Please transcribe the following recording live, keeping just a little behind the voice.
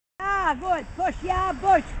yeah, good. Push, yeah,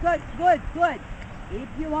 push. Good, good, good. Keep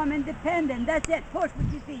your arm independent. That's it. Push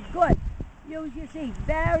with your feet. Good. Use your feet.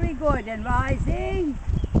 Very good. And rising.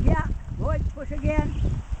 Yeah, good. Push again.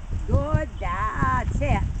 Good. That's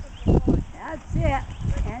it. That's it.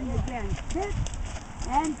 And again, sit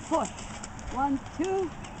and push. 1, 2.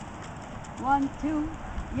 1, 2.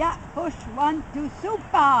 Yeah, push. 1, 2.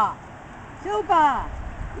 Super. Super.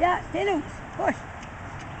 Yeah, stay loose. Push.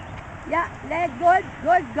 Yeah, leg good.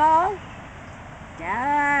 Good. Go.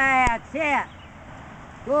 That's it.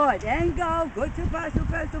 Good. And go. Good. Super,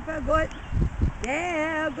 super, super. Good.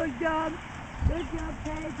 Yeah, good job. Good job,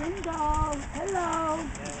 Paige. And go. Hello.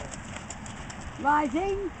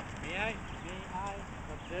 Rising. May I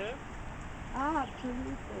observe?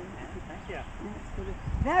 Absolutely. Thank you. Absolutely.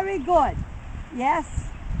 Very good. Yes.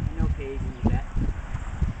 No occasion, Yvette.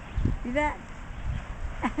 Yvette.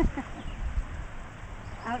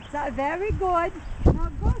 Outside. Very good. Now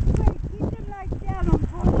go straight. Keep them like that on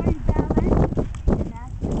 4-point balance. And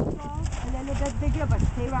that's just go a little bit bigger, but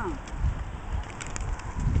stay round.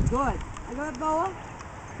 Good. I got a boa.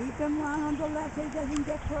 Keep him round on the left so he doesn't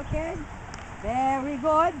get crooked. Very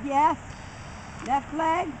good. Yes. Left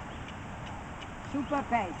leg. Super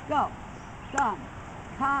pace. Go. Come.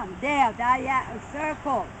 Come. There. Yeah.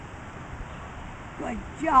 Circle. Good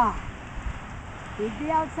job. Keep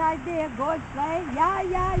the outside there. Good play. Yeah,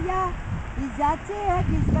 yeah, yeah. That's it.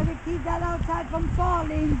 He's going to keep that outside from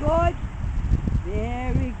falling. Good.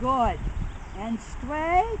 Very good. And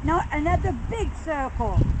straight. Now another big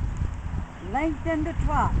circle. Lengthen the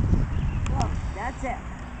trot. Go. That's it.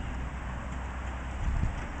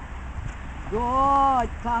 Good.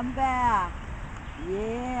 Come back.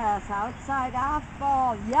 Yes. Outside half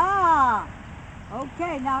ball. Yeah.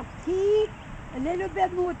 Okay. Now keep a little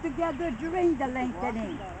bit more together during the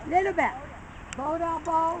lengthening. Little bit. Both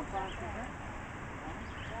elbows.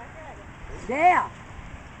 There.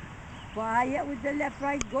 Quiet with the left,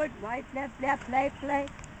 right. Good. Right, left, left. Play, play.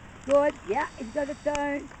 Good. Yeah, he's going to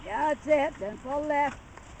turn. Yeah, that's it. Then full left.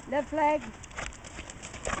 Left leg.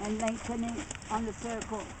 And lengthening on the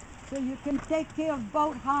circle. So you can take care of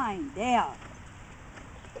both hind. There.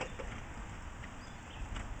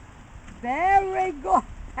 Very good.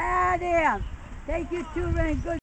 Pad in. Take your 2 ring. Good.